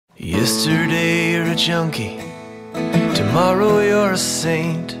Yesterday you're a junkie, tomorrow you're a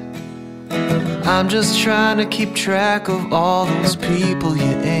saint. I'm just trying to keep track of all those people you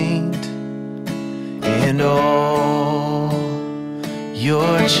ain't. And all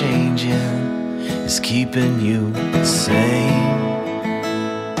you're changing is keeping you the same.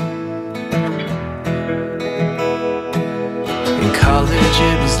 In college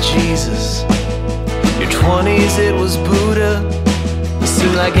it was Jesus, your 20s it was Buddha. It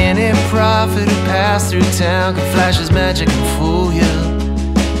seemed like any prophet who passed through town could flash his magic and fool you.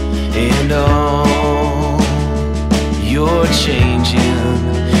 And all you're changing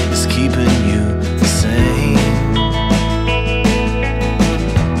is keeping you the same.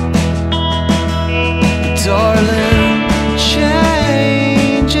 But darling,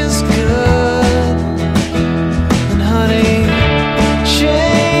 change is good. And honey,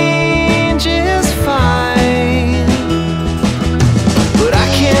 change is fine. But I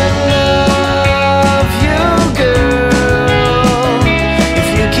can't love you, girl, if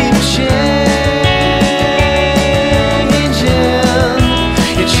you keep changing.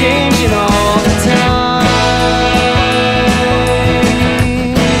 You're changing all the time,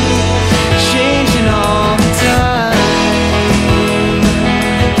 changing all the time.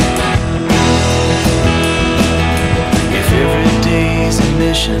 If every day's a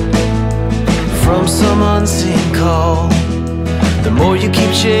mission from some unseen call, the more you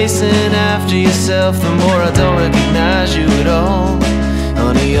keep chasing after yourself, the more I don't recognize you at all.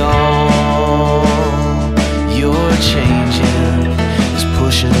 Honey, all you're changing is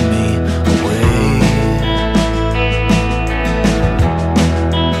pushing me away.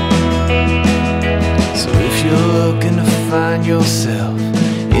 So if you're looking to find yourself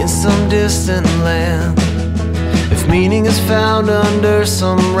in some distant land, if meaning is found under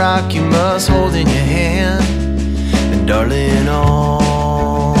some rock you must hold in your hand, and darling,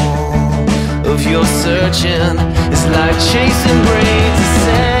 all of your searching is like chasing brains